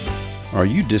Are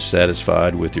you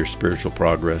dissatisfied with your spiritual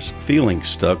progress, feeling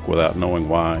stuck without knowing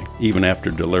why, even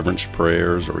after deliverance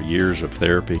prayers or years of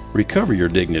therapy? Recover your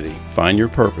dignity, find your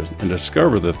purpose, and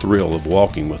discover the thrill of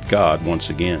walking with God once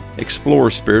again.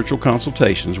 Explore spiritual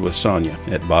consultations with Sonia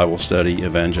at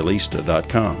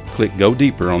BibleStudyEvangelista.com. Click Go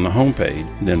Deeper on the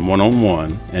homepage, then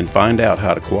One-on-One, and find out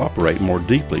how to cooperate more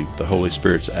deeply with the Holy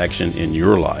Spirit's action in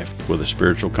your life with a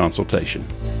spiritual consultation.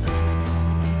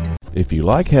 If you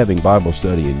like having Bible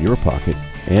study in your pocket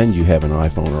and you have an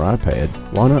iPhone or iPad,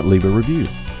 why not leave a review?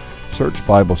 Search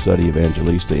Bible Study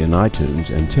Evangelista in iTunes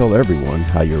and tell everyone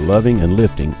how you're loving and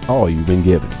lifting all you've been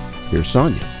given. Here's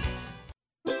Sonia.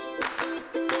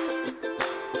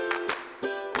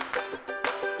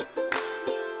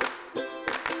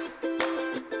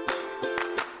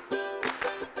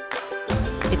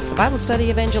 It's the Bible Study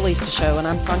Evangelista Show, and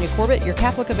I'm Sonia Corbett, your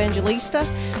Catholic Evangelista.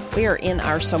 We are in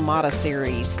our Somata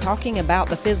series, talking about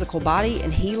the physical body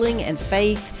and healing and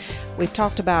faith. We've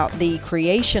talked about the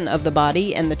creation of the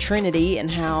body and the Trinity,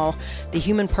 and how the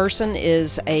human person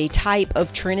is a type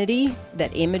of Trinity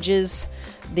that images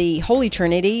the Holy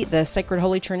Trinity, the Sacred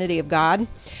Holy Trinity of God.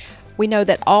 We know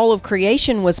that all of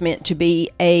creation was meant to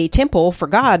be a temple for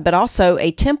God, but also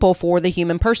a temple for the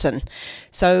human person.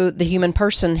 So the human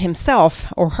person himself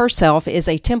or herself is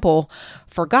a temple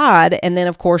for God. And then,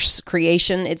 of course,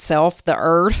 creation itself, the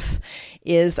earth,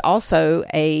 is also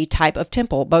a type of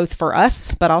temple, both for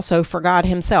us, but also for God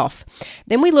himself.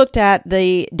 Then we looked at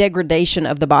the degradation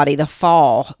of the body, the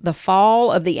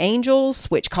fall of the angels,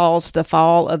 which caused the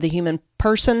fall of the human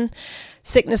person.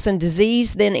 Sickness and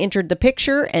disease then entered the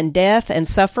picture, and death and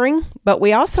suffering. But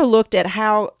we also looked at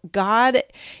how God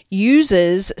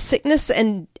uses sickness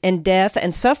and death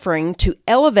and suffering to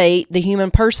elevate the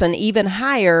human person even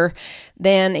higher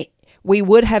than we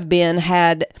would have been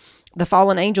had the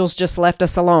fallen angels just left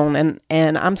us alone.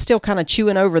 And I'm still kind of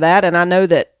chewing over that, and I know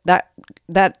that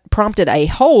prompted a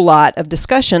whole lot of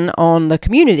discussion on the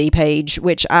community page,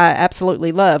 which I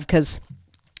absolutely love, because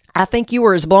I think you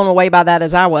were as blown away by that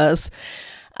as I was.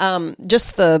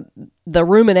 Just the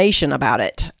rumination about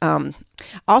it.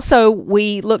 Also,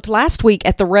 we looked last week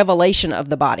at the revelation of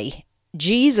the body.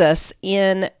 Jesus,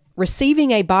 in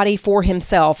receiving a body for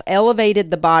himself, elevated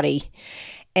the body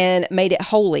and made it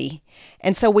holy.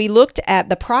 And so we looked at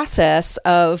the process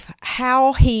of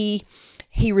how he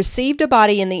received a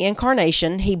body in the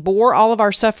incarnation. He bore all of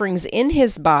our sufferings in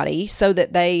his body so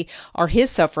that they are his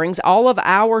sufferings. All of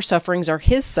our sufferings are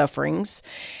his sufferings.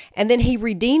 And then he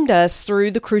redeemed us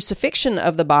through the crucifixion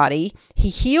of the body. He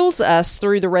heals us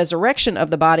through the resurrection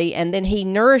of the body. And then he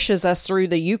nourishes us through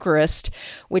the Eucharist,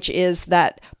 which is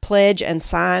that pledge and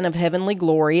sign of heavenly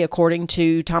glory, according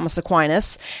to Thomas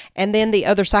Aquinas. And then the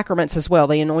other sacraments as well,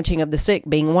 the anointing of the sick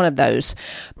being one of those.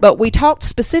 But we talked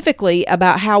specifically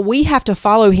about how we have to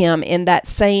follow him in that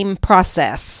same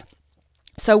process.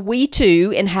 So we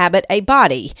too inhabit a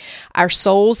body. Our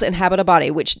souls inhabit a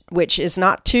body, which is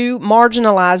not to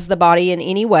marginalize the body in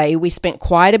any way. We spent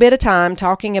quite a bit of time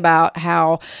talking about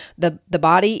how the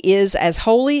body is as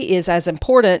holy, is as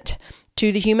important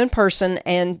to the human person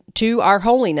and to our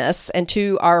holiness and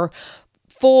to our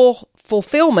full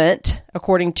fulfillment,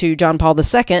 according to John Paul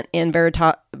II in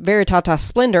Veritatis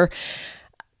Splendor.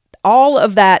 All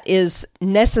of that is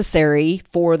necessary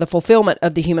for the fulfillment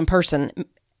of the human person,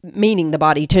 meaning the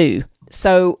body too.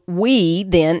 So we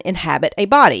then inhabit a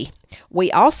body.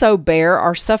 We also bear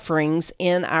our sufferings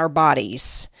in our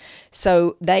bodies.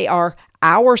 So they are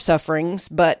our sufferings,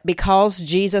 but because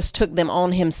Jesus took them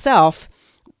on himself,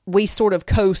 we sort of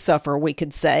co-suffer, we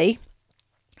could say.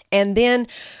 And then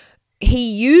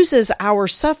he uses our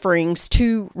sufferings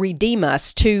to redeem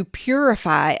us, to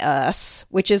purify us,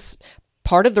 which is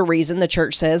part of the reason the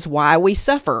church says why we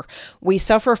suffer. We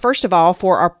suffer, first of all,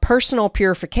 for our personal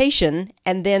purification,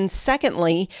 and then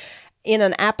secondly, in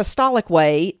an apostolic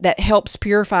way that helps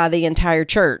purify the entire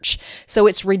church. So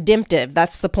it's redemptive.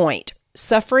 That's the point.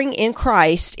 Suffering in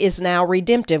Christ is now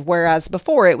redemptive, whereas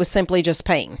before it was simply just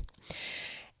pain.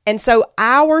 And so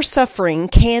our suffering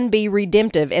can be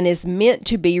redemptive and is meant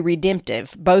to be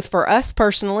redemptive, both for us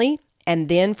personally and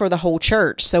then for the whole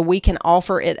church, so we can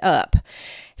offer it up.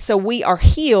 So we are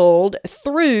healed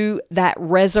through that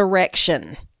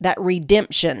resurrection, that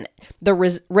redemption,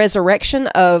 the resurrection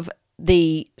of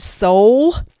the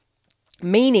soul,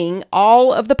 meaning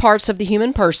all of the parts of the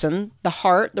human person, the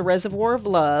heart, the reservoir of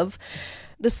love,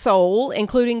 the soul,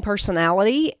 including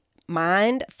personality,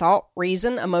 mind, thought,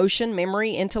 reason, emotion, memory,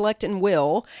 intellect, and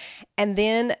will, and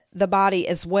then the body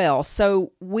as well.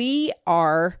 So we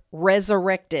are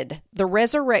resurrected. The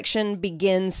resurrection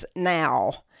begins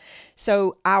now.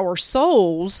 So our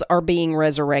souls are being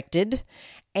resurrected,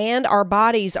 and our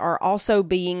bodies are also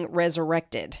being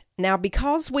resurrected. Now,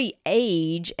 because we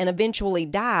age and eventually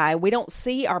die, we don't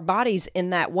see our bodies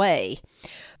in that way.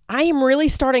 I am really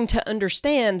starting to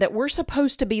understand that we're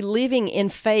supposed to be living in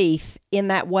faith in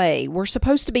that way. We're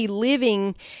supposed to be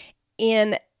living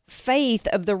in faith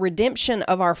of the redemption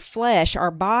of our flesh,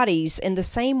 our bodies, in the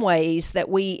same ways that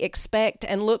we expect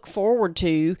and look forward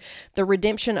to the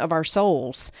redemption of our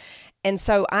souls. And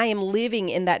so I am living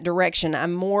in that direction.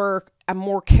 I'm more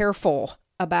careful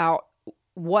about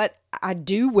what I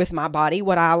do with my body,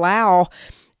 what I allow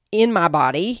in my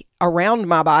body, around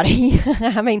my body.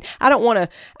 I mean, I don't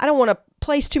want to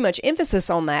place too much emphasis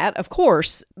on that, of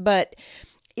course, but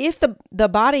if the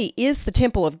body is the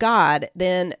temple of God,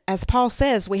 then as Paul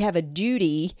says, we have a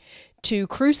duty to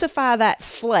crucify that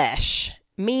flesh,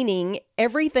 meaning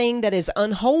everything that is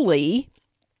unholy,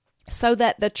 so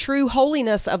that the true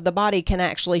holiness of the body can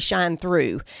actually shine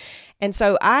through. And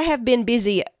so I have been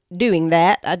busy doing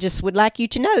that. I just would like you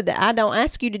to know that I don't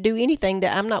ask you to do anything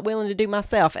that I'm not willing to do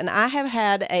myself. And I have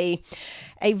had a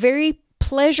very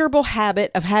pleasurable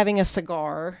habit of having a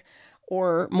cigar,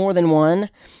 or more than one,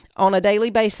 on a daily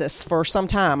basis for some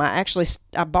time.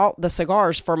 I bought the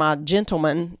cigars for my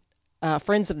gentlemen,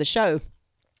 friends of the show.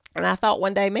 And I thought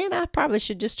one day, man, I probably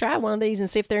should just try one of these and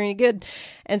see if they're any good.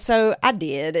 And so I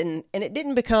did. And it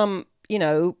didn't become,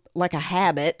 like a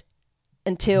habit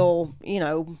until,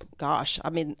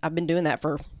 I've been doing that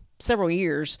for several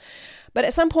years. But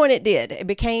at some point it did. It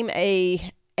became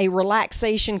a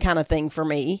relaxation kind of thing for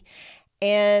me.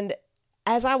 And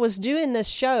as I was doing this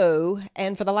show,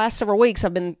 and for the last several weeks,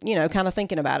 I've been, kind of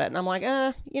thinking about it. And I'm like,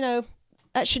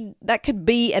 that could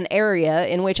be an area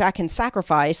in which I can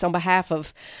sacrifice on behalf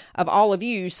of all of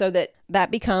you, so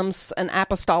that becomes an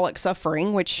apostolic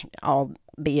suffering, which,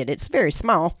 albeit it's very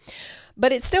small,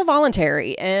 but it's still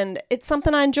voluntary, and it's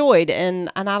something I enjoyed, and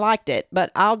I liked it.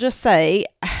 But I'll just say,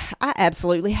 I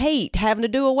absolutely hate having to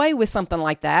do away with something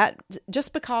like that,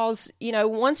 just because,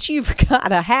 once you've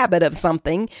got a habit of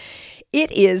something,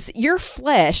 your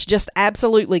flesh just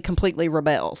absolutely, completely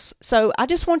rebels. So I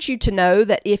just want you to know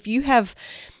that if you have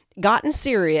gotten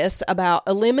serious about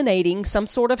eliminating some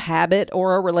sort of habit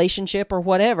or a relationship or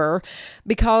whatever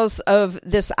because of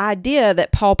this idea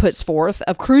that Paul puts forth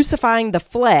of crucifying the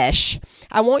flesh,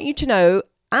 I want you to know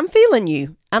I'm feeling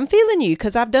you. I'm feeling you,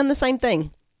 because I've done the same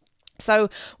thing. So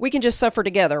we can just suffer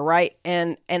together, right?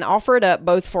 And offer it up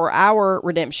both for our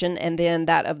redemption and then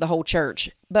that of the whole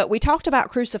church. But we talked about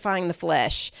crucifying the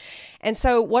flesh. And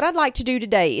so what I'd like to do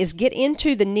today is get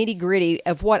into the nitty-gritty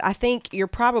of what I think you're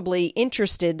probably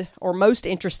interested or most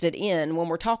interested in when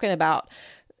we're talking about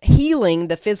healing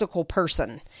the physical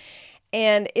person.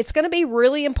 And it's going to be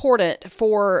really important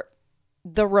for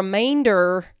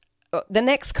the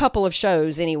next couple of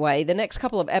shows anyway, the next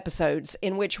couple of episodes,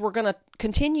 in which we're going to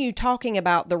continue talking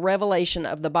about the revelation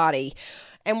of the body.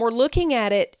 And we're looking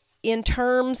at it in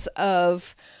terms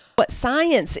of what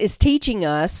science is teaching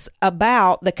us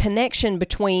about the connection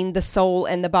between the soul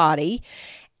and the body,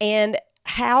 and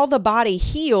how the body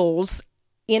heals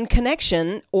in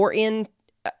connection or in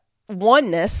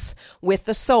oneness with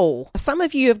the soul. Some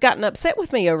of you have gotten upset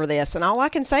with me over this, and all I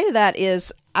can say to that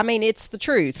is, it's the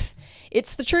truth.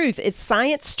 It's the truth. It's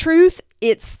science truth.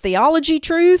 It's theology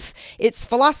truth. It's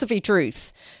philosophy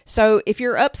truth. So if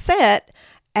you're upset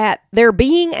at there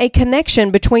being a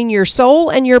connection between your soul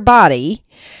and your body,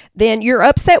 then you're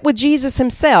upset with Jesus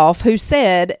himself, who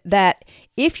said that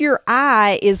if your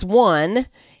eye is one,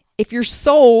 if your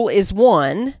soul is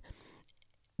one,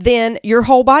 then your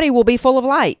whole body will be full of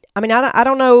light. I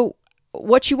don't know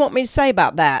what you want me to say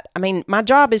about that. My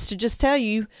job is to just tell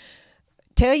you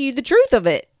the truth of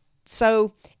it.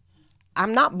 So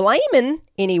I'm not blaming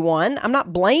anyone. I'm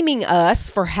not blaming us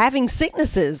for having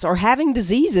sicknesses or having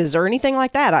diseases or anything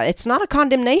like that. It's not a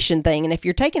condemnation thing. And if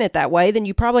you're taking it that way, then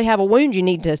you probably have a wound you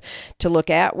need to look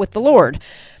at with the Lord.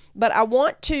 But I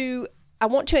want to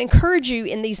encourage you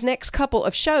in these next couple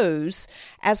of shows,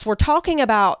 as we're talking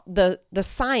about the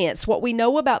science, what we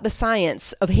know about the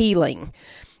science of healing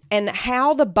and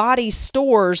how the body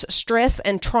stores stress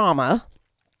and trauma.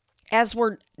 As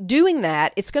we're doing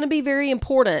that, it's going to be very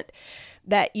important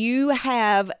that you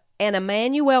have an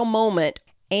Emmanuel moment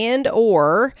and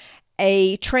or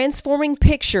a transforming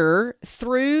picture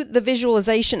through the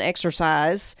visualization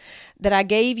exercise that I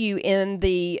gave you in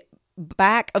the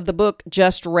back of the book,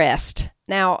 Just Rest.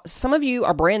 Now, some of you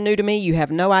are brand new to me. You have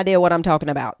no idea what I'm talking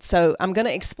about. So I'm going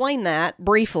to explain that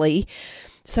briefly.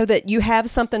 so that you have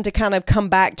something to kind of come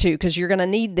back to, because you're going to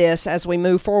need this as we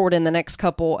move forward in the next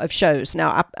couple of shows.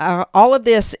 Now, all of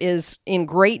this is in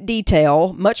great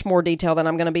detail, much more detail than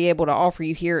I'm going to be able to offer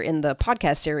you here in the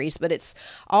podcast series, but it's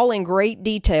all in great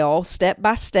detail, step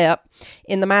by step,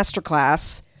 in the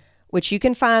masterclass, which you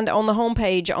can find on the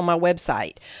homepage on my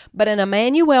website. But an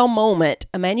Emmanuel moment,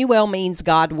 Emmanuel means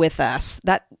God with us.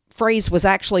 That phrase was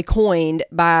actually coined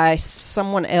by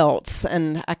someone else,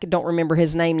 and I don't remember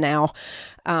his name now,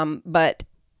 but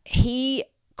he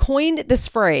coined this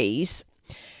phrase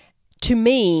to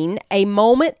mean a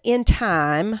moment in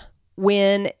time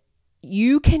when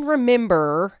you can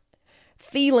remember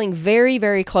feeling very,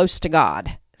 very close to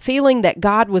God, feeling that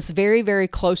God was very, very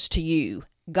close to you,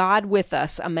 God with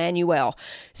us, Emmanuel.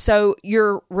 So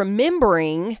you're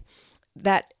remembering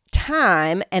that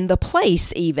time and the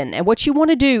place even. And what you want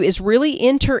to do is really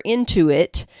enter into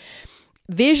it,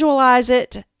 visualize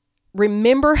it,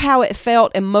 remember how it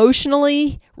felt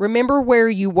emotionally, remember where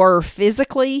you were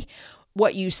physically,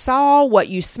 what you saw, what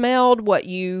you smelled, what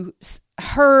you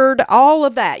heard, all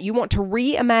of that. You want to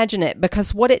reimagine it,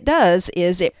 because what it does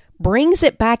is it brings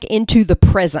it back into the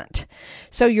present.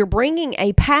 So you're bringing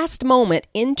a past moment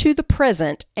into the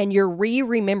present, and you're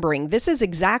remembering. This is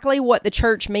exactly what the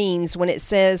church means when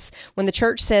the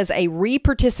church says a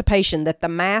reparticipation, that the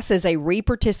Mass is a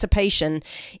reparticipation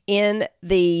in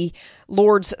the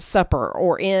Lord's Supper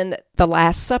or in the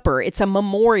Last Supper. It's a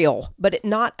memorial, but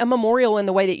not a memorial in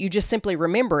the way that you just simply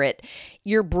remember it.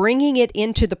 You're bringing it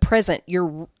into the present.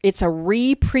 It's a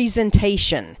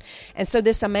representation. And so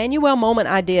this Emmanuel moment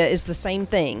idea is the same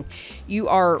thing. You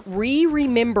are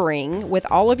remembering with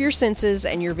all of your senses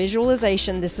and your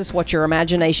visualization. This is what your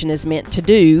imagination is meant to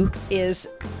do, is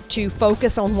to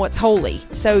focus on what's holy.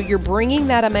 So you're bringing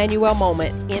that Emmanuel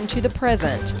moment into the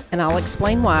present, and I'll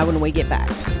explain why when we get back.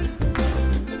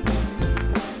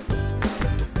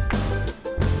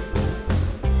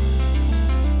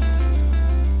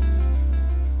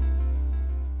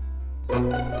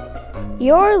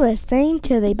 You're listening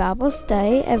to the Bible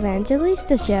Study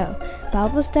Evangelista Show,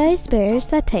 Bible study experience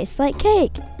that tastes like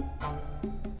cake.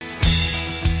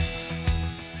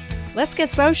 Let's get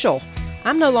social.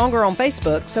 I'm no longer on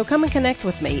Facebook, so come and connect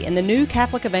with me in the new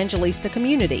Catholic Evangelista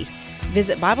community.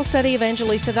 Visit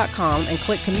BibleStudyEvangelista.com and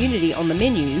click Community on the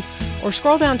menu, or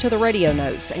scroll down to the radio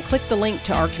notes and click the link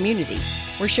to our community.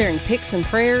 We're sharing pics and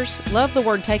prayers, love the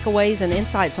word takeaways and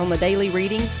insights on the daily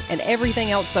readings, and everything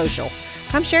else social.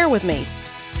 Come share with me.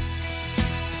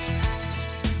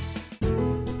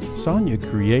 Sonia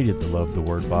created the Love the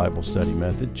Word Bible study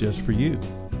method just for you,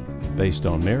 based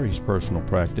on Mary's personal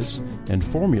practice and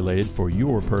formulated for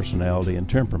your personality and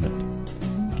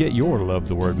temperament. Get your Love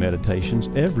the Word meditations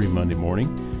every Monday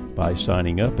morning by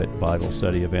signing up at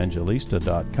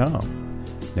BibleStudyEvangelista.com.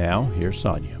 Now, here's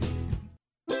Sonia.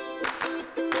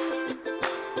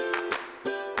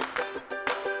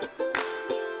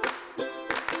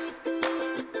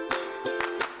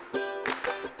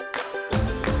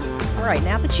 All right,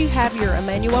 now that you have your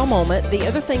Emmanuel moment, the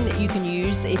other thing that you can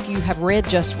use if you have read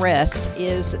Just Rest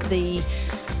is the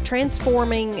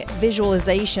transforming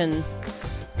visualization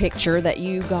picture that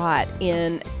you got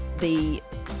in I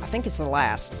think it's the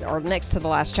last or next to the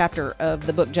last chapter of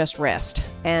the book Just Rest.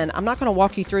 And I'm not going to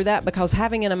walk you through that, because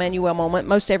having an Emmanuel moment,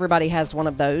 most everybody has one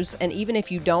of those. And even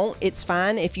if you don't, it's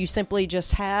fine if you simply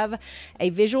just have a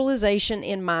visualization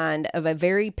in mind of a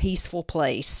very peaceful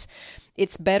place.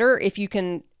 It's better if you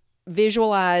can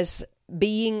visualize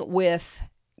being with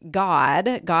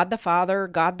God, God the Father,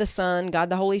 God the Son, God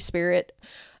the Holy Spirit.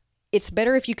 It's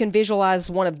better if you can visualize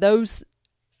one of those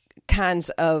kinds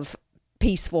of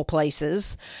peaceful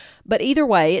places. But either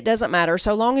way, it doesn't matter,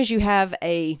 so long as you have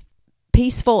a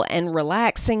peaceful and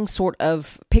relaxing sort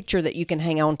of picture that you can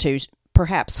hang on to,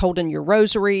 perhaps holding your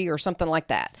rosary or something like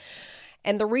that.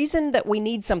 And the reason that we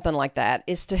need something like that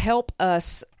is to help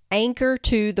us anchor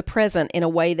to the present in a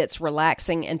way that's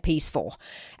relaxing and peaceful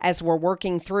as we're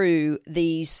working through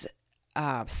these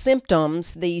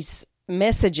symptoms, these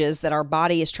messages that our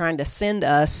body is trying to send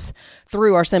us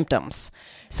through our symptoms.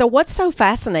 So what's so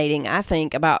fascinating, I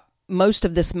think, about most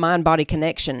of this mind-body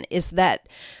connection is that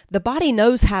the body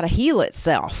knows how to heal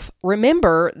itself.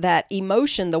 Remember that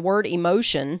emotion, the word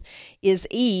emotion, is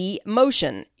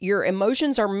emotion. Your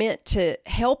emotions are meant to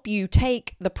help you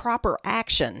take the proper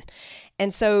action.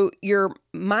 And so your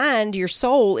mind, your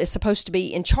soul, is supposed to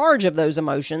be in charge of those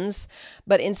emotions,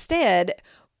 but instead,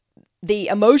 the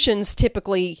emotions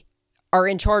typically are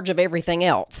in charge of everything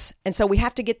else. And so we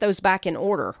have to get those back in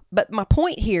order. But my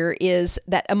point here is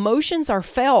that emotions are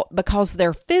felt because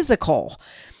they're physical.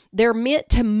 They're meant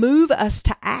to move us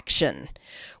to action.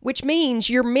 which means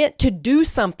you're meant to do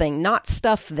something, not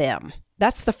stuff them.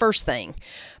 That's the first thing.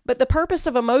 But the purpose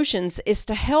of emotions is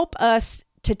to help us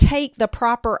to take the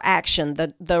proper action,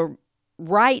 the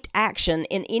right action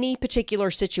in any particular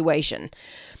situation.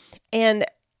 And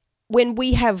when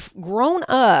we have grown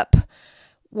up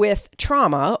with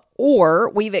trauma, or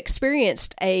we've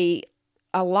experienced a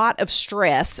lot of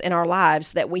stress in our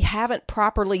lives that we haven't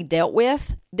properly dealt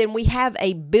with, then we have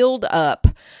a buildup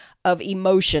of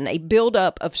emotion, a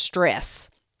buildup of stress.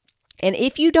 And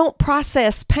if you don't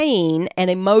process pain and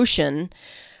emotion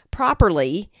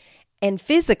properly and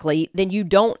physically, then you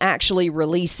don't actually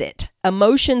release it.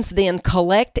 Emotions then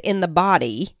collect in the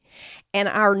body, and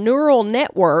our neural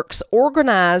networks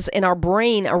organize in our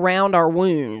brain around our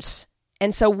wounds.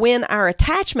 And so when our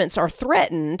attachments are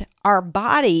threatened, our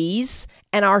bodies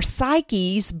and our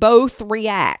psyches both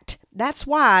react. That's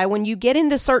why when you get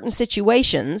into certain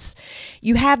situations,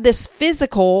 you have this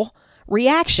physical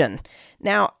reaction.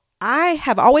 Now, I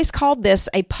have always called this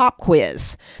a pop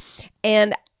quiz.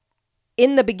 And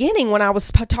in the beginning, when I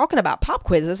was talking about pop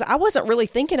quizzes, I wasn't really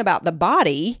thinking about the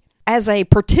body as a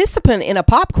participant in a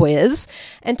pop quiz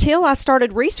until I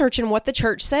started researching what the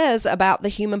church says about the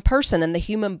human person and the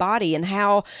human body, and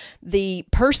how the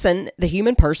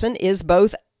human person is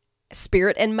both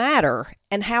spirit and matter,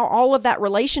 and how all of that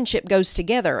relationship goes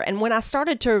together. And when I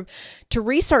started to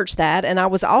research that, and I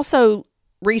was also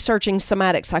researching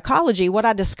somatic psychology, what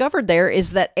I discovered there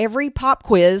is that every pop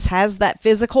quiz has that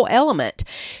physical element.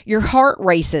 Your heart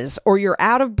races, or you're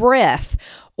out of breath,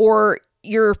 or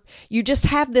you just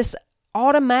have this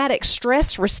automatic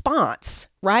stress response,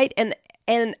 right?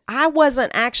 And I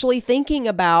wasn't actually thinking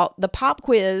about the pop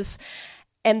quiz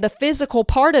and the physical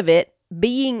part of it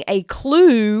being a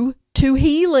clue to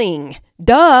healing.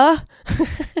 Duh.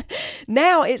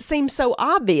 Now it seems so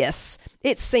obvious.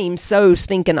 It seems so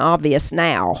stinking obvious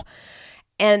now.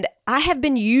 And I have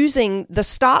been using the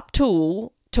STOP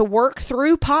tool to work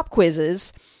through pop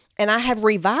quizzes, and I have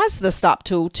revised the STOP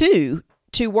tool too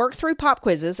to work through pop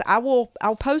quizzes. I'll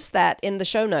post that in the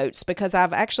show notes, because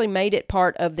I've actually made it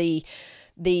part of it's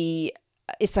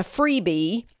a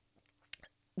freebie,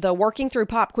 the Working Through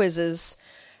Pop Quizzes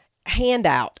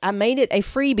handout. I made it a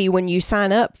freebie when you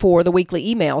sign up for the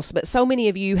weekly emails, but so many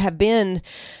of you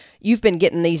you've been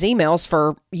getting these emails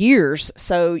for years,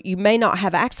 so you may not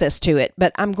have access to it,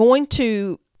 but I'm going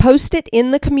to post it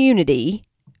in the community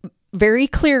very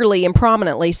clearly and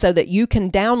prominently so that you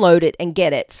can download it and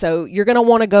get it. So you're going to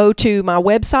want to go to my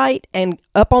website and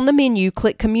up on the menu,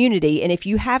 click community. And if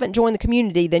you haven't joined the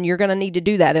community, then you're going to need to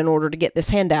do that in order to get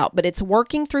this handout. But it's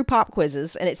Working Through Pop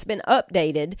Quizzes, and it's been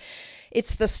updated.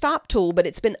 It's the STOP tool, but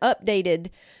it's been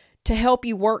updated to help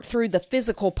you work through the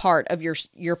physical part of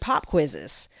your pop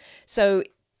quizzes. So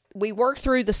we work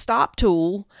through the STOP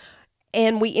tool,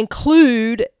 and we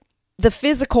include the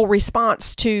physical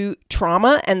response to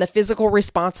trauma and the physical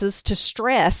responses to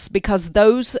stress, because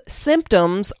those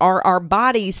symptoms are our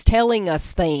bodies telling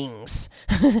us things.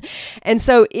 And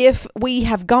so if we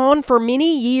have gone for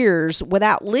many years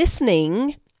without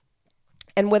listening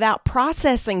and without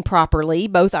processing properly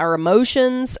both our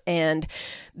emotions and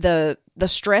the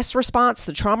stress response,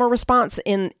 the trauma response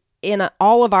in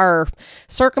all of our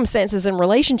circumstances and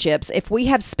relationships, if we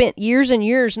have spent years and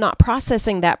years not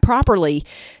processing that properly,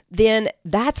 then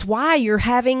that's why you're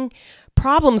having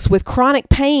problems with chronic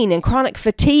pain and chronic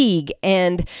fatigue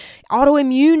and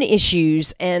autoimmune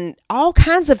issues and all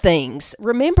kinds of things.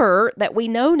 Remember that we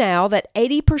know now that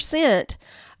 80%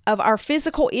 of our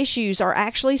physical issues are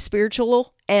actually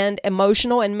spiritual and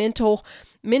emotional and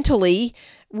mentally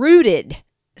rooted.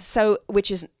 So,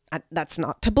 that's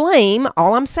not to blame.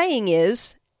 All I'm saying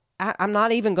is, I'm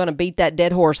not even going to beat that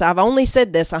dead horse. I've only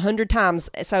said this 100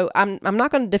 times, so I'm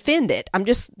not going to defend it.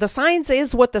 The science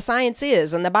is what the science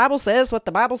is, and the Bible says what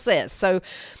the Bible says. So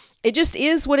it just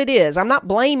is what it is. I'm not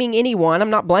blaming anyone. I'm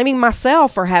not blaming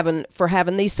myself for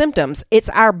having these symptoms. It's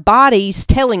our bodies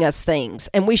telling us things,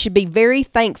 and we should be very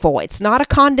thankful. It's not a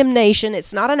condemnation.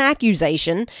 It's not an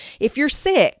accusation. If you're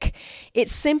sick,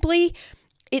 it's simply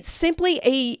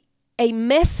a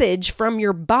message from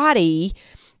your body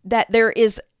that there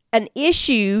is an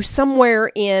issue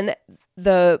somewhere in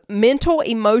the mental,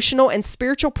 emotional, and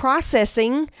spiritual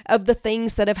processing of the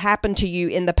things that have happened to you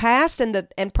in the past,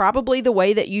 and probably the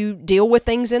way that you deal with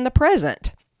things in the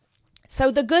present.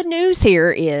 So the good news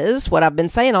here is what I've been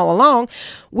saying all along: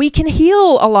 we can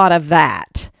heal a lot of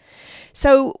that.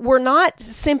 So we're not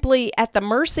simply at the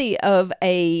mercy of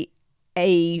a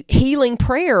a healing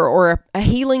prayer or a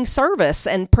healing service,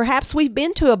 and perhaps we've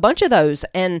been to a bunch of those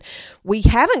and we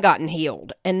haven't gotten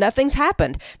healed and nothing's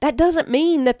happened. That doesn't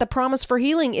mean that the promise for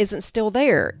healing isn't still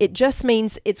there. It just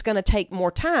means it's going to take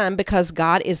more time, because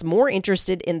God is more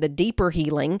interested in the deeper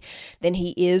healing than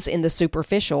he is in the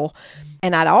superficial.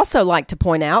 And I'd also like to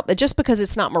point out that just because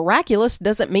it's not miraculous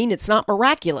doesn't mean it's not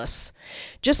miraculous.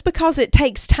 Just because it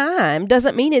takes time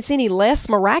doesn't mean it's any less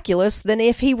miraculous than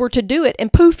if he were to do it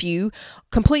and poof you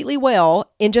completely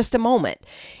well in just a moment.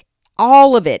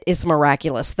 All of it is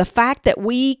miraculous. The fact that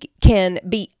we can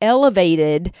be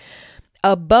elevated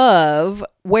above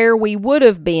where we would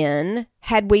have been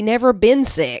had we never been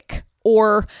sick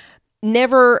or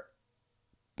never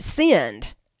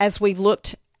sinned, as we've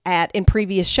looked at in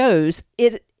previous shows,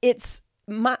 it's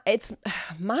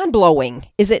mind-blowing,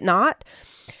 is it not?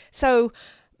 So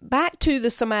back to the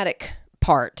somatic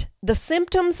part. The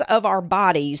symptoms of our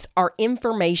bodies are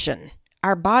information.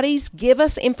 Our bodies give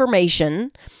us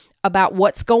information about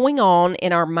what's going on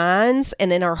in our minds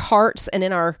and in our hearts and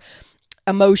in our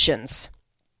emotions.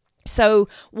 So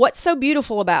what's so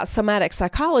beautiful about somatic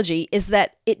psychology is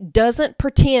that it doesn't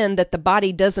pretend that the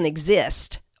body doesn't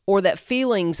exist, or that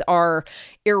feelings are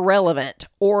irrelevant,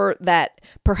 or that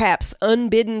perhaps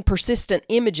unbidden, persistent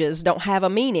images don't have a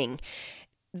meaning.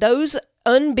 Those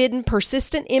unbidden,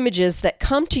 persistent images that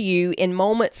come to you in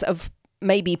moments of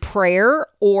maybe prayer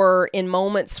or in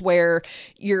moments where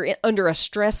you're under a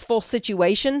stressful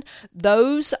situation,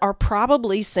 those are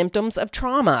probably symptoms of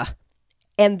trauma.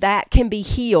 And that can be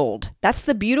healed. That's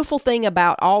the beautiful thing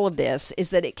about all of this, is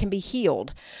that it can be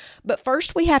healed. But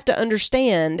first we have to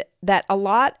understand that a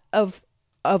lot of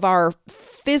our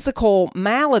physical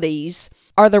maladies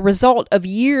are the result of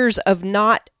years of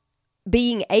not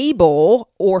being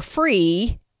able or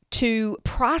free to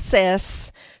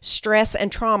process stress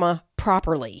and trauma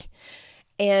properly.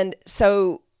 And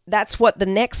so that's what the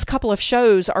next couple of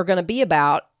shows are going to be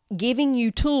about, giving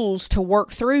you tools to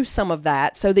work through some of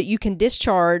that so that you can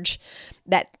discharge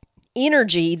that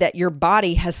energy that your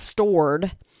body has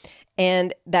stored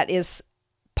and that is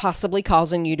possibly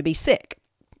causing you to be sick.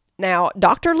 Now,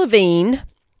 Dr. Levine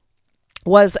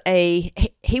was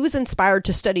inspired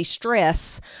to study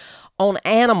stress on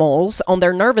animals, on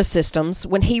their nervous systems,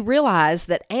 when he realized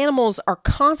that animals are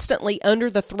constantly under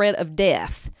the threat of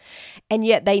death, and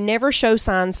yet they never show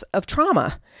signs of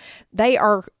trauma. They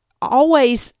are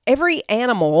always, every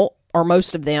animal, or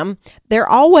most of them, they're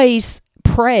always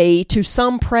prey to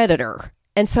some predator.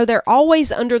 And so they're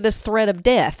always under this threat of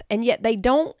death, and yet they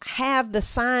don't have the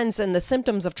signs and the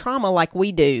symptoms of trauma like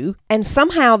we do. And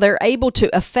somehow they're able to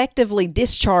effectively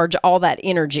discharge all that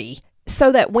energy,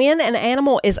 so that when an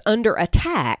animal is under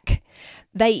attack,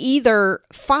 they either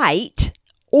fight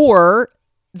or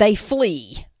they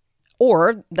flee.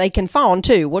 Or they can fawn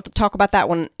too. We'll talk about that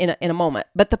one in a moment.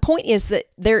 But the point is that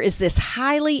there is this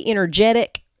highly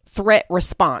energetic threat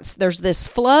response. There's this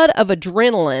flood of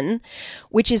adrenaline,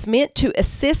 which is meant to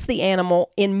assist the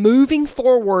animal in moving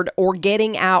forward or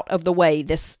getting out of the way,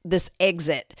 this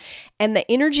exit. And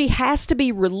the energy has to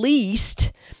be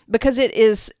released because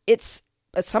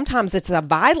sometimes it's a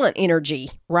violent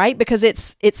energy, right? Because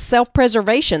it's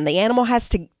self-preservation. The animal has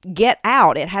to get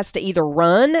out. It has to either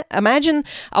run. Imagine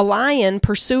a lion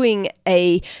pursuing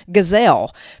a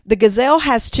gazelle. The gazelle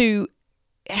has to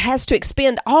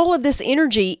expend all of this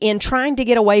energy in trying to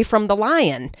get away from the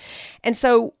lion. And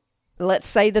so let's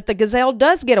say that the gazelle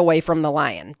does get away from the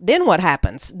lion. Then what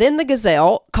happens? Then the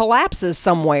gazelle collapses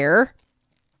somewhere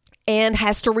and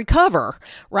has to recover,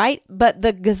 right? But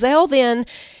the gazelle then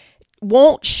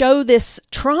won't show this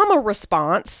trauma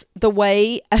response the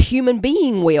way a human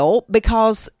being will,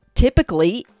 because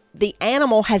typically the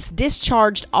animal has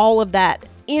discharged all of that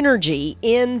energy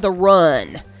in the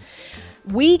run.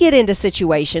 We get into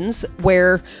situations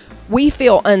where we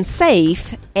feel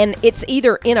unsafe, and it's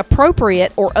either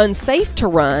inappropriate or unsafe to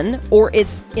run, or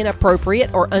it's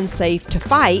inappropriate or unsafe to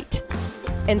fight,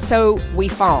 and so we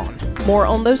fawn. More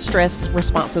on those stress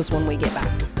responses when we get back.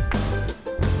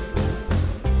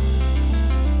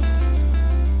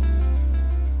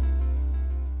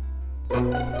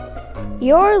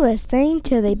 You're listening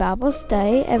to the Bible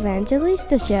Study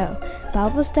Evangelista Show.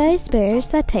 Bible study experience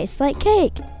that tastes like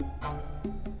cake.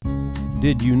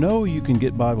 Did you know you can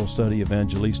get Bible Study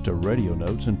Evangelista radio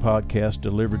notes and podcasts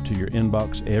delivered to your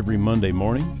inbox every Monday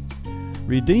morning?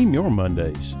 Redeem your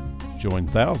Mondays. Join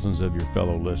thousands of your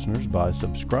fellow listeners by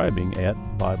subscribing at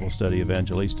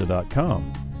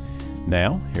BibleStudyEvangelista.com.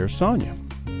 Now, here's Sonia.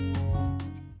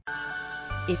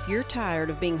 If you're tired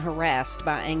of being harassed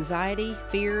by anxiety,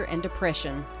 fear, and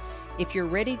depression, If you're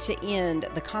ready to end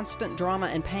the constant drama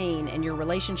and pain in your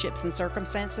relationships and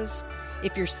circumstances,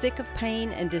 if you're sick of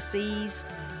pain and disease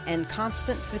and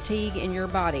constant fatigue in your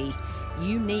body,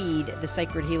 you need the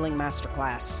Sacred Healing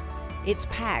Masterclass. It's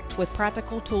packed with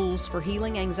practical tools for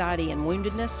healing anxiety and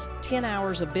woundedness, 10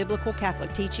 hours of biblical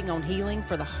Catholic teaching on healing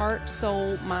for the heart,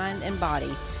 soul, mind, and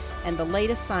body, and the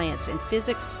latest science in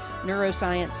physics,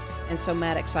 neuroscience, and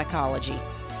somatic psychology.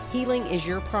 Healing is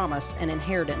your promise and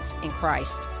inheritance in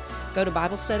Christ. Go to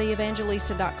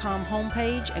BibleStudyEvangelista.com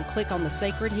homepage and click on the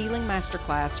Sacred Healing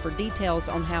Masterclass for details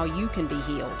on how you can be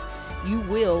healed. You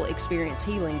will experience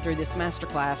healing through this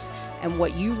masterclass, and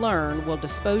what you learn will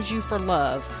dispose you for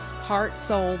love, heart,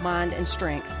 soul, mind, and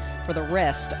strength for the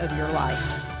rest of your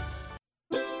life.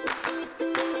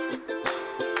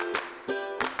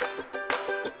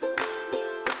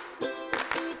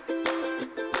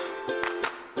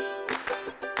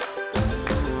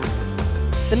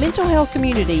 The mental health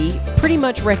community pretty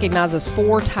much recognizes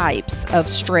 4 types of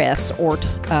stress or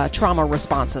trauma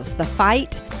responses: the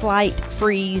fight, flight,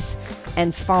 freeze,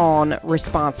 and fawn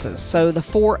responses. So the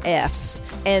 4 Fs.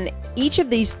 And each of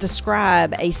these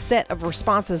describe a set of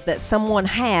responses that someone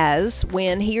has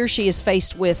when he or she is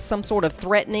faced with some sort of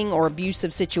threatening or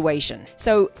abusive situation.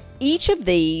 So each of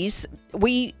these,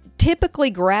 we typically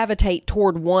gravitate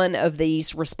toward one of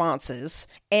these responses,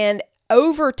 and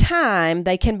over time,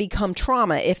 they can become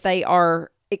trauma if they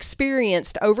are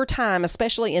experienced over time,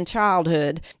 especially in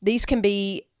childhood. They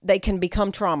can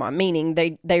become trauma,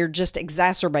 meaning they're just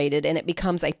exacerbated, and it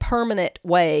becomes a permanent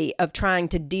way of trying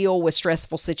to deal with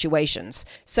stressful situations.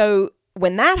 So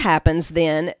when that happens,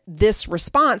 then this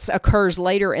response occurs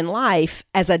later in life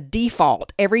as a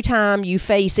default every time you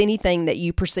face anything that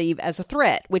you perceive as a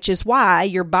threat, which is why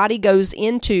your body goes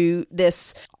into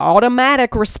this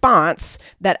automatic response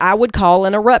that I would call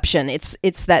an eruption.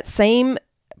 It's that same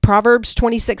Proverbs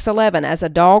 26:11, as a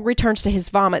dog returns to his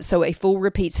vomit, so a fool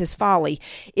repeats his folly.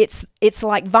 It's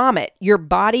like vomit. Your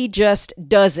body just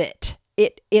does it.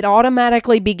 It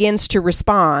automatically begins to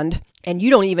respond, and you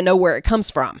don't even know where it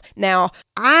comes from. Now,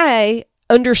 I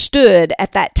understood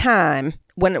at that time,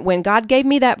 when God gave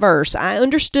me that verse, I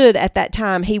understood at that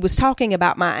time he was talking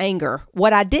about my anger.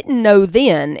 What I didn't know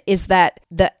then is that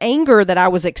the anger that I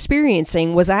was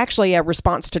experiencing was actually a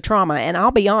response to trauma. And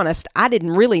I'll be honest, I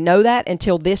didn't really know that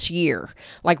until this year,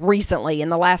 like recently in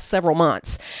the last several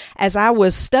months. As I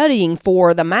was studying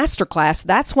for the masterclass,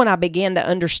 that's when I began to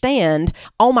understand,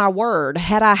 oh my word,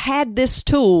 had I had this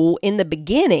tool in the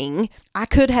beginning, I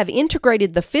could have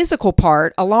integrated the physical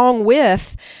part along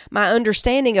with my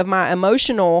understanding of my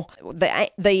emotional,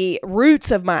 the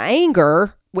roots of my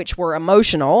anger, which were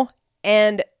emotional,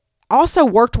 and also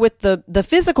worked with the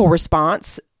physical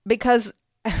response, because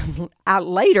I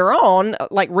later on,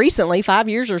 like recently, 5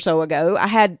 years or so ago, I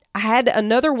had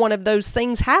another one of those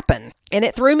things happen, and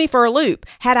it threw me for a loop.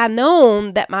 Had I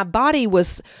known that my body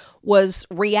was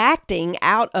reacting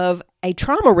out of a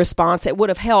trauma response, it would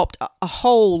have helped a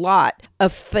whole lot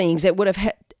of things. It would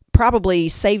have probably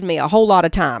saved me a whole lot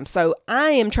of time. So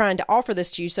I am trying to offer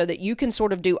this to you so that you can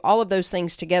sort of do all of those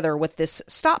things together with this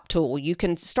stop tool. You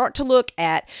can start to look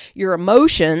at your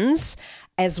emotions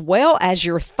as well as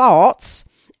your thoughts,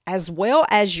 as well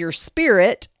as your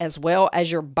spirit, as well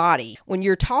as your body. When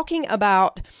you're talking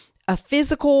about a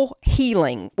physical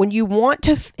healing, when you want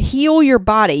to heal your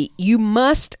body, you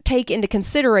must take into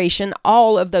consideration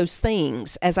all of those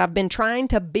things, as I've been trying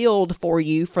to build for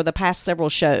you for the past several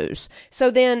shows. So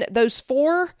then those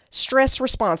 4 stress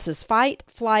responses, fight,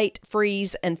 flight,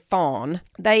 freeze, and fawn,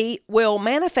 they will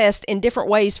manifest in different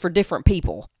ways for different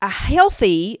people. A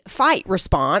healthy fight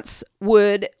response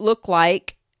would look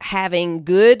like having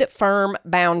good, firm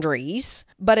boundaries,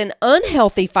 but an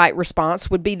unhealthy fight response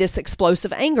would be this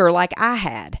explosive anger like I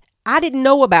had. I didn't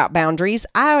know about boundaries.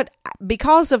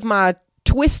 Because of my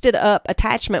twisted up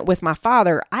attachment with my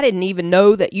father, I didn't even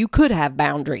know that you could have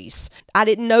boundaries. I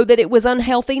didn't know that it was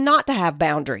unhealthy not to have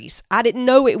boundaries. I didn't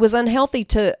know it was unhealthy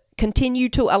to continue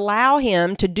to allow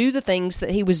him to do the things that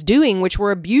he was doing, which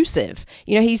were abusive.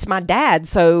 You know, he's my dad,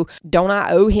 so don't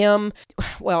I owe him?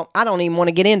 Well, I don't even want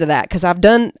to get into that, because I've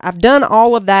done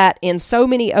all of that in so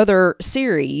many other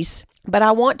series, but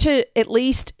I want to at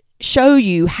least show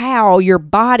you how your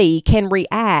body can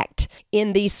react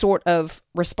in these sort of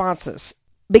responses.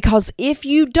 Because if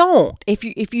you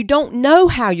don't know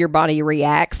how your body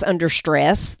reacts under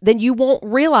stress, then you won't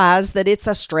realize that it's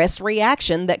a stress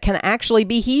reaction that can actually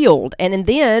be healed. And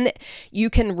then you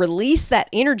can release that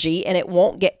energy and it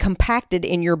won't get compacted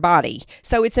in your body.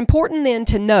 So it's important then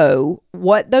to know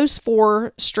what those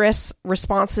 4 stress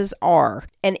responses are.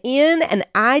 And in an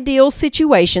ideal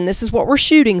situation, this is what we're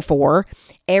shooting for.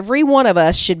 Every one of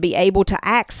us should be able to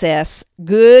access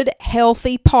good,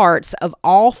 healthy parts of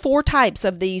all 4 types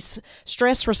of these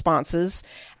stress responses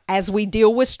as we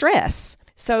deal with stress.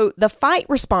 So the fight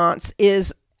response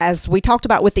is, as we talked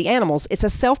about with the animals, it's a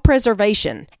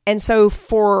self-preservation. And so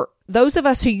for those of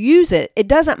us who use it, it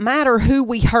doesn't matter who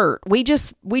we hurt. We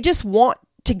just want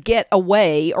to get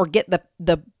away or get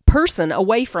the person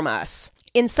away from us.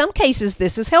 In some cases,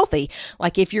 this is healthy.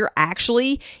 Like if you're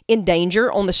actually in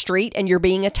danger on the street and you're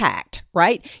being attacked,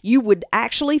 right? You would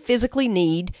actually physically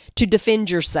need to defend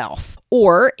yourself.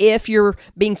 Or if you're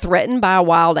being threatened by a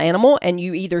wild animal and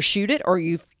you either shoot it or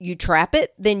you trap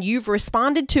it, then you've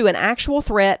responded to an actual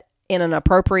threat in an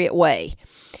appropriate way.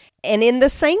 And in the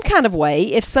same kind of way,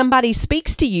 if somebody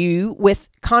speaks to you with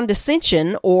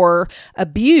condescension or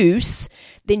abuse,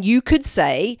 then you could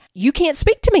say, "You can't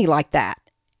speak to me like that."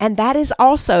 And that is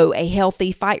also a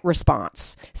healthy fight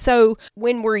response. So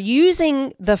when we're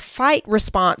using the fight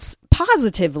response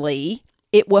positively,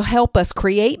 it will help us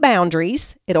create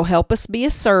boundaries. It'll help us be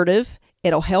assertive.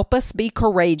 It'll help us be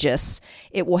courageous.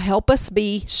 It will help us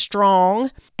be strong.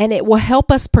 And it will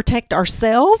help us protect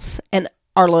ourselves and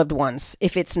our loved ones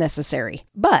if it's necessary.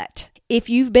 But if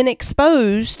you've been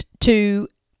exposed to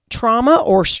trauma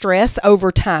or stress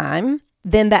over time,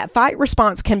 then that fight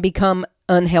response can become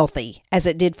unhealthy, as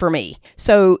it did for me.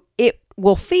 So it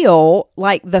will feel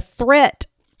like the threat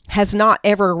has not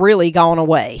ever really gone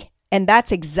away. And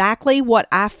that's exactly what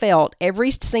I felt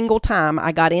every single time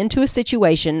I got into a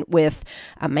situation with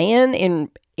a man in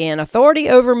authority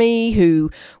over me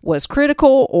who was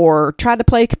critical or tried to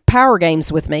play power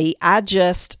games with me. I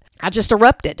just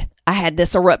erupted. I had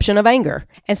this eruption of anger.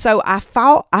 And so I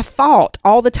fought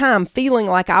all the time, feeling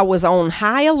like I was on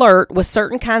high alert with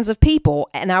certain kinds of people,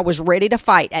 and I was ready to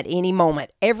fight at any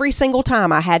moment. Every single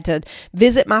time I had to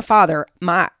visit my father,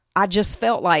 I just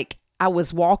felt like I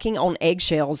was walking on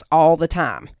eggshells all the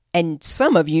time. And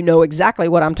some of you know exactly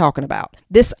what I'm talking about.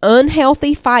 This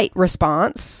unhealthy fight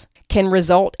response can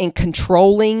result in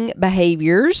controlling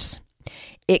behaviors.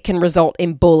 It can result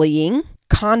in bullying,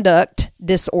 conduct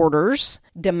disorders,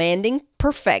 demanding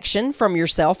perfection from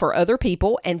yourself or other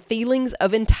people, and feelings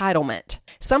of entitlement.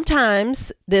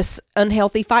 Sometimes this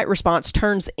unhealthy fight response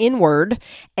turns inward,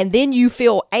 and then you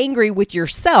feel angry with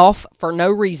yourself for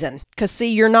no reason. Because see,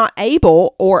 you're not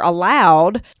able or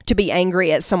allowed to be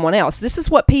angry at someone else. This is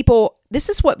what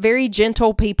very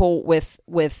gentle people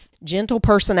with gentle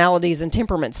personalities and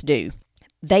temperaments do.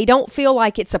 They don't feel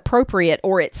like it's appropriate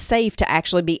or it's safe to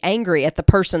actually be angry at the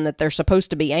person that they're supposed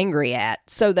to be angry at.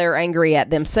 So they're angry at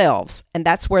themselves. And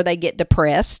that's where they get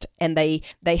depressed, and they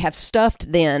have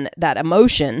stuffed then that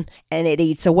emotion, and it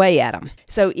eats away at them.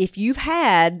 So if you've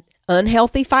had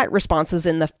unhealthy fight responses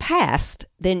in the past,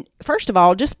 then first of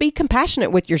all, just be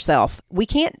compassionate with yourself. We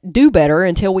can't do better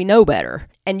until we know better.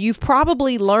 And you've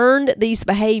probably learned these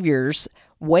behaviors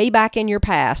way back in your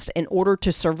past in order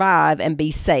to survive and be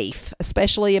safe,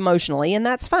 especially emotionally, and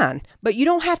that's fine. But you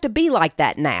don't have to be like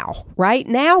that now, right?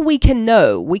 Now we can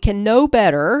know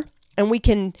better, and we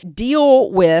can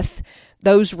deal with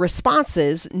those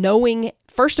responses knowing,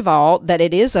 first of all, that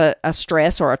it is a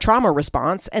stress or a trauma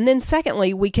response, and then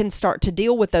secondly, we can start to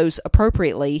deal with those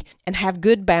appropriately and have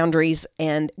good boundaries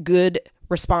and good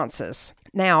responses.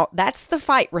 Now, that's the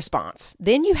fight response.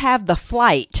 Then you have the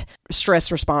flight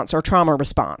stress response or trauma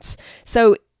response.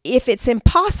 So if it's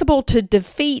impossible to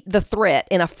defeat the threat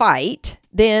in a fight,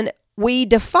 then we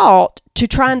default to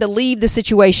trying to leave the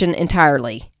situation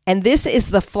entirely. And this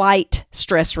is the flight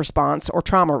stress response or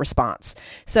trauma response.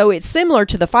 So it's similar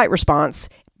to the fight response,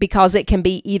 because it can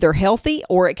be either healthy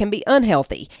or it can be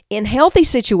unhealthy. In healthy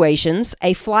situations,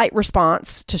 a flight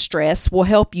response to stress will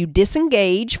help you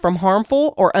disengage from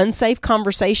harmful or unsafe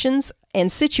conversations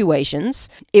and situations.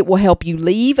 It will help you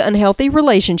leave unhealthy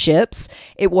relationships.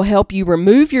 It will help you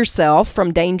remove yourself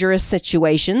from dangerous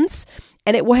situations,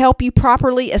 and it will help you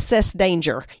properly assess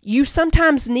danger. You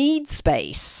sometimes need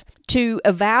space to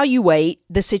evaluate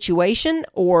the situation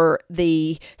or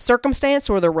the circumstance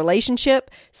or the relationship.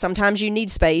 Sometimes you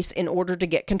need space in order to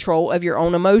get control of your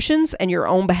own emotions and your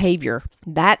own behavior.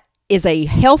 That is a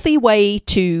healthy way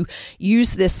to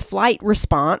use this flight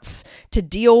response to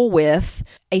deal with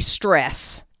a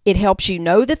stress. It helps you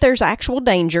know that there's actual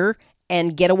danger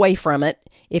and get away from it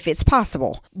if it's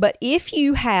possible. But if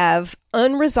you have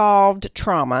unresolved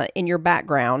trauma in your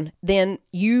background, then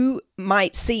you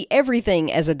might see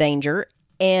everything as a danger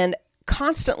and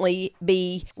constantly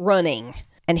be running.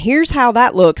 And here's how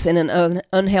that looks in an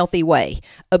unhealthy way.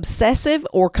 Obsessive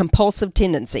or compulsive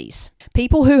tendencies.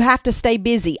 People who have to stay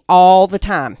busy all the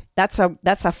time. That's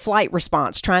a flight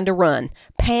response, trying to run.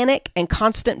 Panic and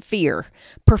constant fear.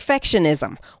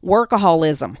 Perfectionism,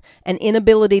 workaholism, an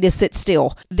inability to sit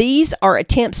still. These are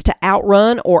attempts to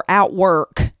outrun or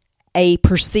outwork a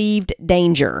perceived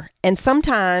danger. And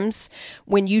sometimes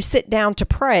when you sit down to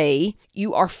pray,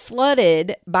 you are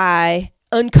flooded by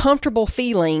uncomfortable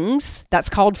feelings. That's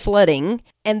called flooding.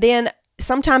 And then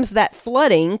sometimes that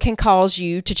flooding can cause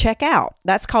you to check out.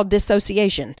 That's called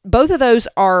dissociation. Both of those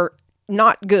are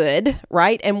not good,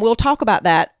 right? And we'll talk about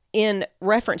that in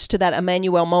reference to that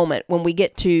Emmanuel moment when we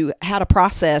get to how to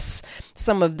process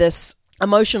some of this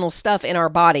emotional stuff in our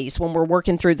bodies when we're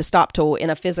working through the stop tool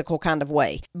in a physical kind of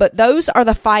way. But those are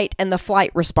the fight and the flight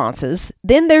responses.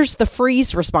 Then there's the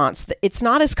freeze response. It's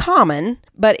not as common,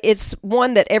 but it's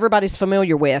one that everybody's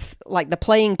familiar with, like the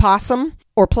playing possum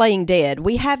or playing dead.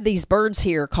 We have these birds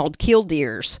here called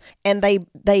killdeers, and they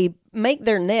make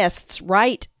their nests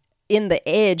right in the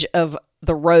edge of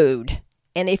the road.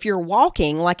 And if you're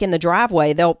walking, like in the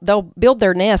driveway, they'll build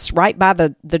their nests right by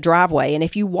the driveway. And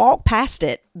if you walk past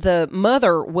it, the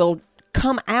mother will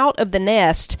come out of the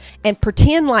nest and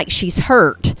pretend like she's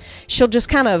hurt. She'll just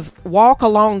kind of walk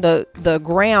along the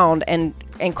ground and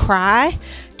cry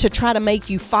to try to make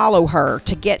you follow her,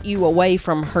 to get you away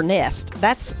from her nest.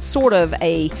 That's sort of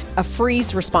a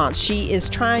freeze response. She is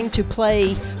trying to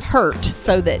play hurt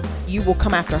so that you will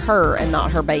come after her and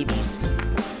not her babies.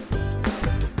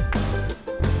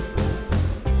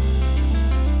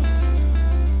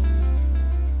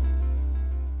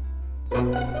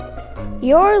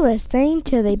 You're listening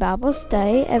to the Bible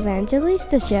Study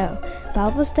Evangelista Show.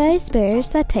 Bible study experience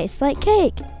that tastes like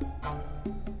cake.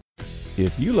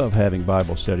 If you love having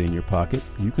Bible study in your pocket,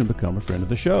 you can become a friend of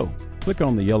the show. Click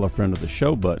on the yellow Friend of the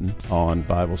Show button on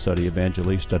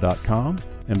BibleStudyEvangelista.com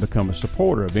and become a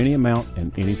supporter of any amount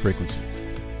and any frequency.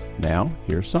 Now,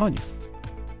 here's Sonia.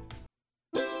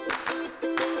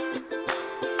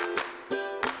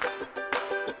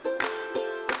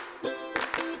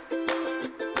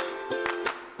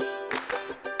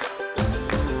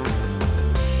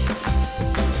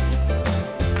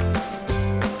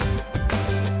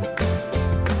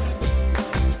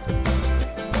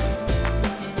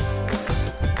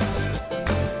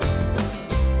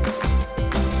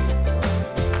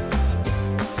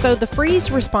 So the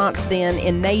freeze response then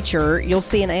in nature, you'll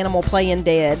see an animal playing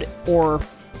dead or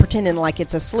pretending like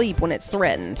it's asleep when it's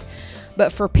threatened.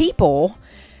 But for people,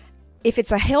 if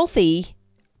it's a healthy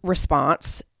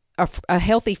response, a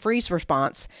healthy freeze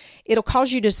response, it'll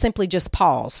cause you to simply just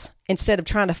pause instead of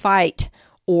trying to fight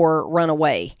or run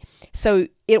away. So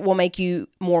it will make you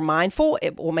more mindful.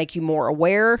 It will make you more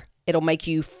aware. It'll make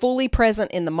you fully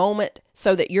present in the moment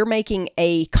so that you're making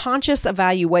a conscious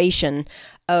evaluation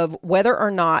of whether or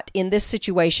not in this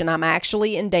situation I'm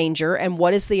actually in danger and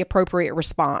what is the appropriate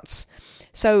response.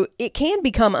 So it can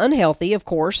become unhealthy, of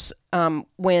course,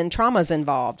 when trauma is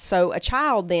involved. So a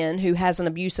child then who has an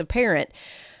abusive parent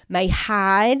may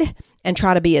hide and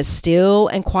try to be as still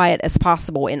and quiet as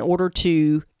possible in order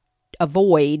to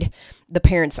avoid the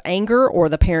parent's anger or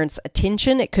the parent's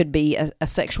attention. It could be a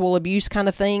sexual abuse kind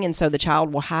of thing, and so the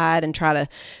child will hide and try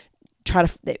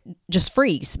to just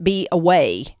freeze, be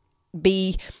away,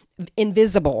 be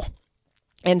invisible.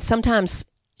 And sometimes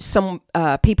some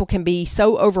people can be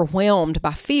so overwhelmed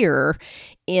by fear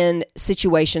in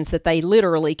situations that they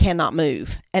literally cannot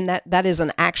move, and that is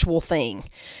an actual thing.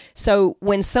 So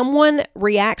when someone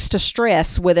reacts to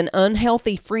stress with an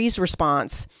unhealthy freeze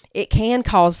response, it can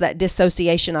cause that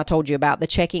dissociation I told you about, the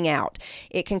checking out.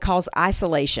 It can cause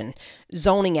isolation,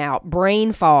 zoning out,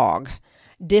 brain fog,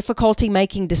 difficulty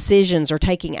making decisions or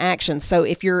taking action. So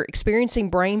if you're experiencing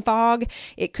brain fog,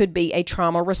 it could be a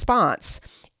trauma response.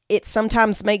 It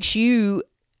sometimes makes you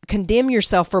condemn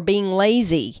yourself for being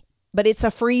lazy, but it's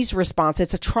a freeze response.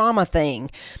 It's a trauma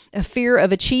thing, a fear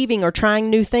of achieving or trying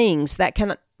new things that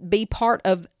can be part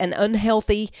of an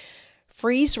unhealthy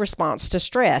freeze response to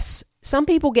stress. Some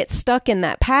people get stuck in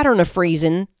that pattern of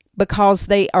freezing because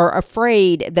they are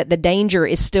afraid that the danger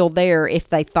is still there if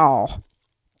they thaw.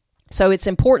 So it's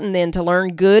important then to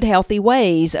learn good, healthy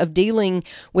ways of dealing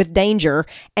with danger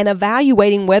and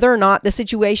evaluating whether or not the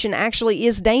situation actually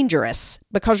is dangerous.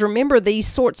 Because remember, these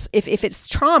sorts, if it's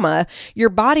trauma, your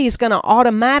body is going to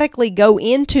automatically go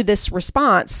into this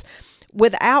response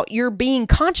without your being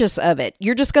conscious of it.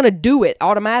 You're just going to do it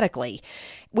automatically,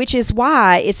 which is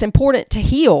why it's important to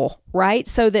heal, right?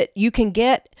 So that you can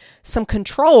get some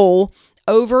control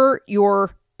over your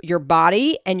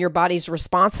body and your body's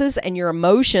responses and your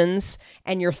emotions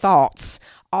and your thoughts.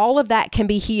 all of that can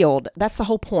be healed. That's the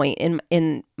whole point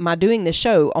in my doing this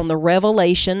show on the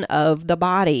revelation of the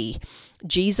body.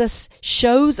 Jesus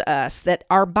shows us that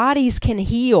our bodies can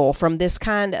heal from this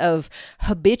kind of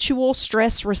habitual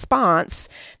stress response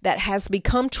that has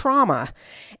become trauma,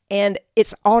 and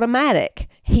it's automatic.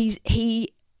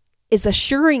 He is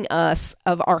assuring us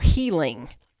of our healing.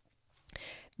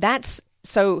 That's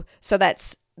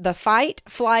the fight,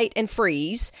 flight, and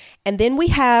freeze, and then we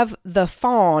have the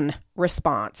fawn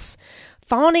response.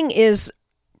 Fawning is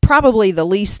probably the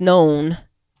least known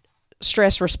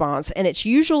stress response, and it's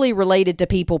usually related to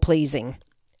people pleasing.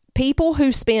 People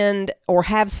who spend or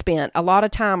have spent a lot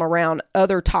of time around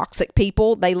other toxic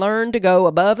people, they learn to go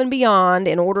above and beyond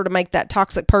in order to make that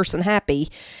toxic person happy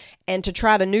and to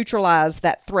try to neutralize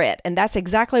that threat. And that's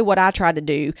exactly what I try to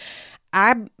do.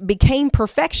 I became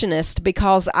perfectionist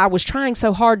because I was trying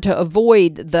so hard to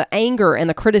avoid the anger and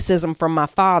the criticism from my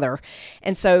father.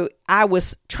 And so I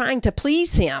was trying to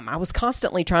please him. I was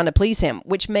constantly trying to please him,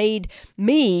 which made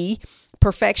me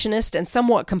perfectionist and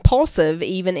somewhat compulsive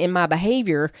even in my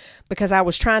behavior, because I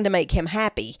was trying to make him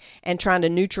happy and trying to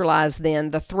neutralize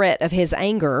then the threat of his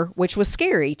anger, which was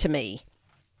scary to me.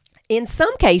 In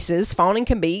some cases, fawning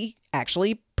can be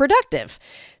actually productive.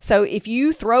 So if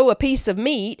you throw a piece of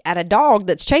meat at a dog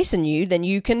that's chasing you, then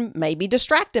you can maybe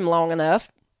distract him long enough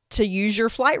to use your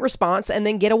flight response and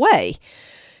then get away.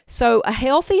 So a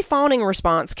healthy fawning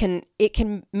response can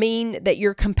mean that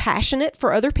you're compassionate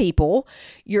for other people,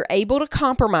 you're able to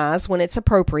compromise when it's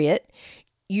appropriate,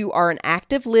 you are an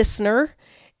active listener,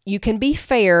 you can be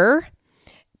fair,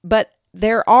 but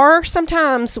there are some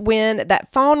times when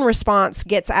that fawn response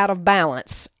gets out of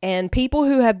balance, and people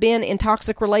who have been in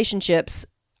toxic relationships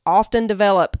often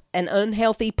develop an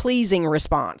unhealthy pleasing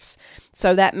response.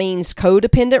 So that means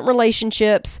codependent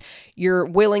relationships. You're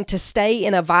willing to stay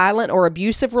in a violent or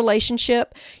abusive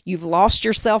relationship. You've lost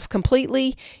yourself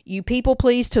completely. You people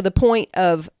please to the point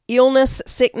of illness,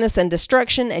 sickness, and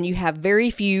destruction, and you have very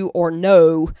few or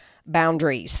no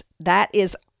boundaries. That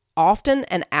is often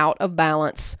an out of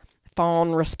balance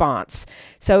fawn response.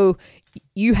 So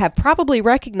you have probably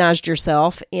recognized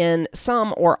yourself in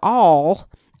some or all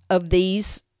of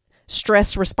these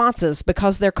stress responses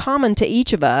because they're common to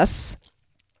each of us,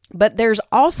 but there's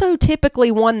also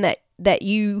typically one that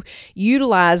you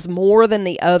utilize more than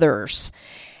the others.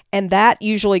 And that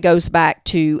usually goes back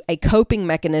to a coping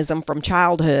mechanism from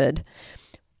childhood.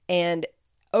 And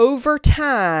over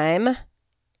time,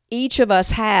 each of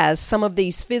us has some of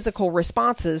these physical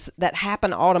responses that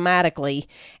happen automatically,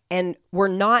 and we're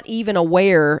not even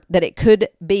aware that it could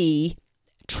be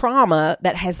trauma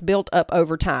that has built up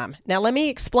over time. Now, let me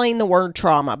explain the word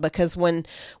trauma, because when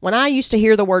I used to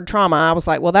hear the word trauma, I was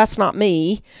like, well, that's not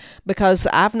me, because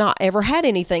I've not ever had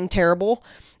anything terrible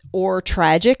or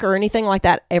tragic or anything like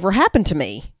that ever happen to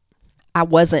me. I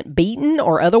wasn't beaten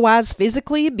or otherwise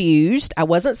physically abused. I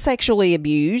wasn't sexually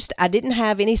abused. I didn't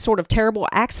have any sort of terrible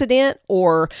accident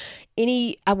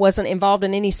I wasn't involved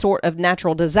in any sort of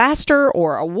natural disaster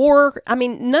or a war. I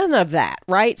mean, none of that,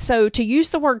 right? So to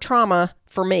use the word trauma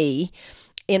for me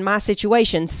in my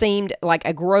situation seemed like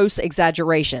a gross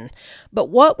exaggeration. But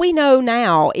what we know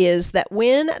now is that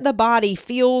when the body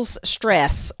feels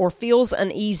stress or feels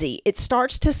uneasy, it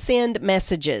starts to send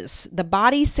messages. The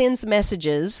body sends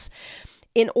messages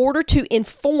in order to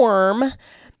inform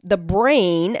the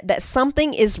brain that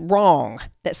something is wrong,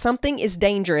 that something is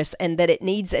dangerous, and that it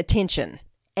needs attention.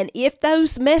 And if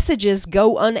those messages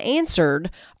go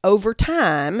unanswered over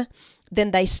time,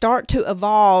 then they start to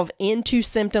evolve into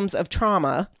symptoms of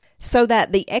trauma, so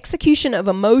that the execution of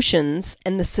emotions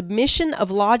and the submission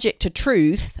of logic to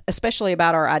truth, especially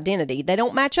about our identity, they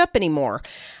don't match up anymore.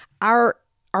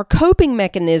 Our coping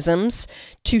mechanisms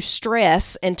to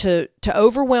stress and to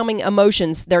overwhelming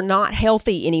emotions, they're not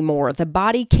healthy anymore. The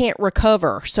body can't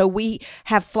recover. So we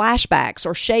have flashbacks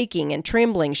or shaking and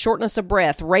trembling, shortness of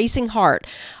breath, racing heart,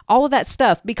 all of that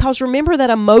stuff. Because remember that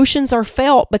emotions are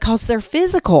felt because they're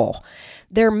physical.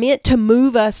 They're meant to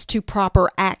move us to proper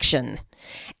action.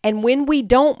 And when we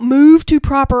don't move to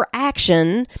proper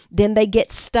action, then they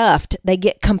get stuffed. They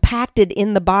get compacted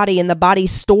in the body, and the body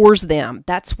stores them.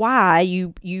 That's why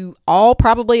you all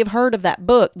probably have heard of that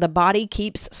book, The Body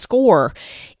Keeps Score.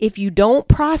 If you don't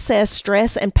process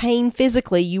stress and pain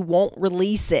physically, you won't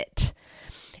release it.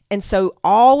 And so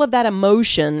all of that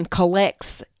emotion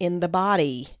collects in the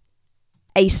body.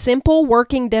 A simple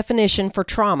working definition for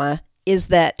trauma is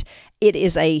that it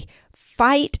is a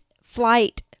fight,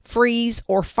 flight, freeze,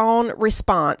 or fawn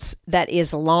response that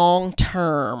is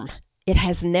long-term. It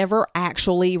has never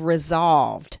actually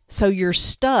resolved. So you're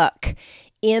stuck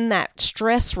in that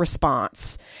stress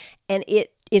response, and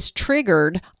it is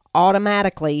triggered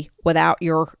automatically without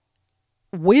your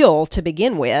will to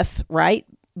begin with, right?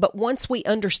 But once we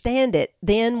understand it,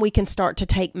 then we can start to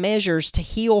take measures to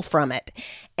heal from it.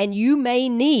 And you may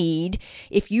need,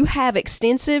 if you have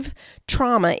extensive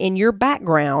trauma in your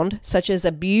background, such as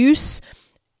abuse,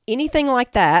 anything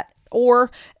like that, or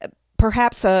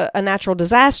perhaps a natural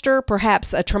disaster,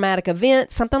 perhaps a traumatic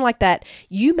event, something like that,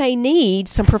 you may need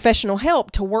some professional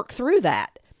help to work through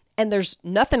that. And there's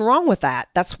nothing wrong with that.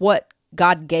 That's what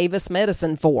God gave us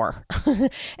medicine for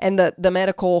and the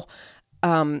medical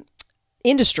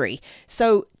industry.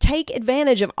 So take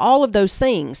advantage of all of those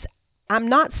things. I'm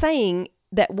not saying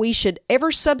that we should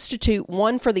ever substitute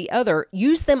one for the other.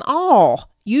 Use them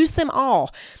all. Use them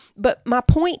all. But my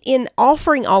point in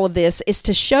offering all of this is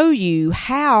to show you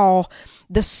how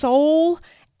the soul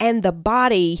and the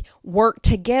body work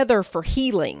together for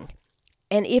healing.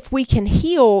 And if we can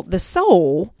heal the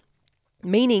soul,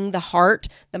 meaning the heart,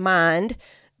 the mind,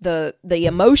 the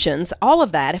emotions, all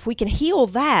of that, if we can heal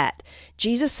that,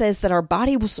 Jesus says that our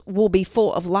body will be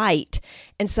full of light.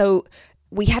 And so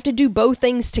we have to do both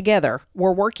things together.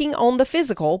 We're working on the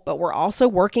physical, but we're also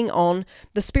working on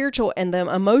the spiritual and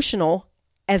the emotional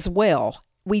as well.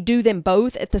 We do them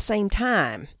both at the same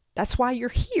time. That's why you're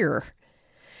here.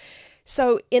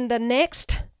 So in the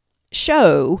next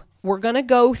show, we're going to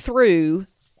go through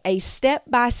a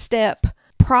step-by-step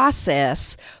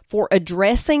process for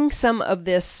addressing some of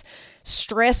this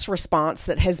stress response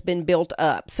that has been built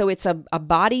up. So it's a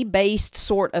body-based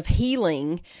sort of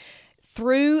healing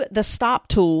through the stop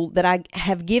tool that I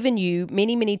have given you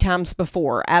many, many times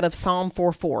before out of Psalm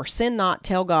 4:4. Sin not,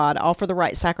 tell God, offer the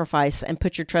right sacrifice, and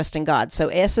put your trust in God. So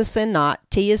S is sin not,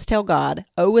 T is tell God,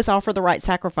 O is offer the right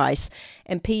sacrifice,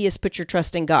 and P is put your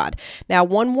trust in God. Now,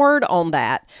 one word on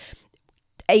that.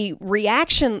 A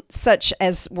reaction such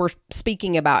as we're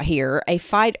speaking about here, a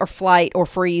fight or flight or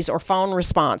freeze or fawn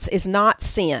response, is not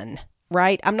sin,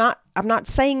 right? I'm not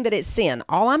saying that it's sin.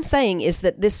 All I'm saying is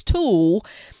that this tool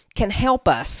can help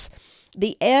us.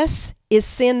 The S is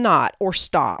sin not, or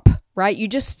stop, right? You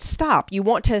just stop. You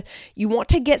want to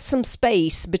get some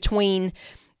space between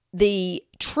the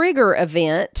trigger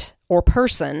event or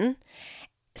person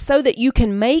so that you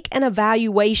can make an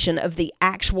evaluation of the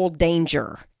actual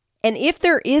danger. And if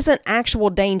there isn't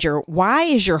actual danger, why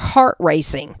is your heart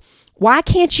racing? Why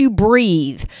can't you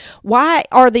breathe? Why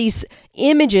are these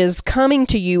images coming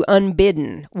to you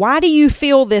unbidden? Why do you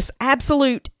feel this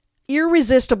absolute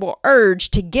irresistible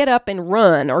urge to get up and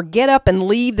run or get up and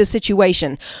leave the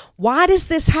situation? Why does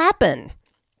this happen?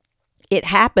 It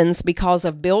happens because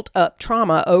of built-up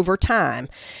trauma over time.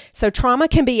 So trauma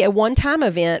can be a one-time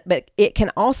event, but it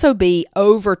can also be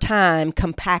over time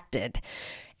compacted.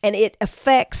 And it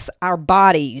affects our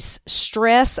bodies.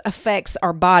 Stress affects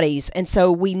our bodies. And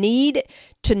so we need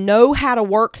to know how to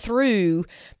work through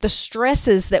the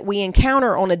stresses that we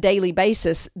encounter on a daily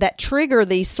basis that trigger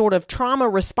these sort of trauma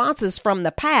responses from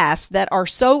the past that are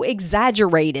so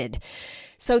exaggerated,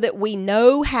 so that we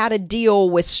know how to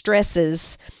deal with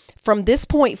stresses from this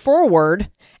point forward,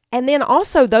 and then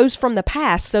also those from the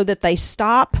past, so that they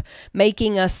stop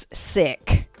making us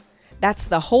sick. That's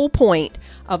the whole point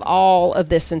of all of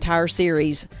this entire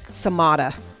series,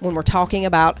 Somata, when we're talking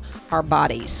about our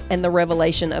bodies and the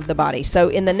revelation of the body. So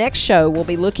in the next show, we'll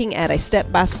be looking at a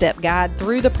step-by-step guide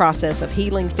through the process of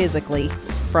healing physically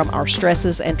from our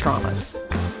stresses and traumas.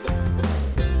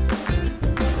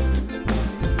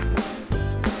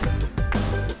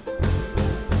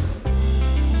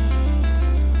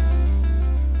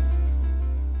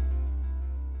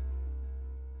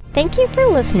 Thank you for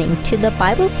listening to the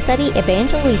Bible Study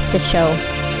Evangelista Show.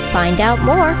 Find out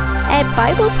more at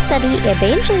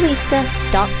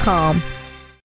BibleStudyEvangelista.com.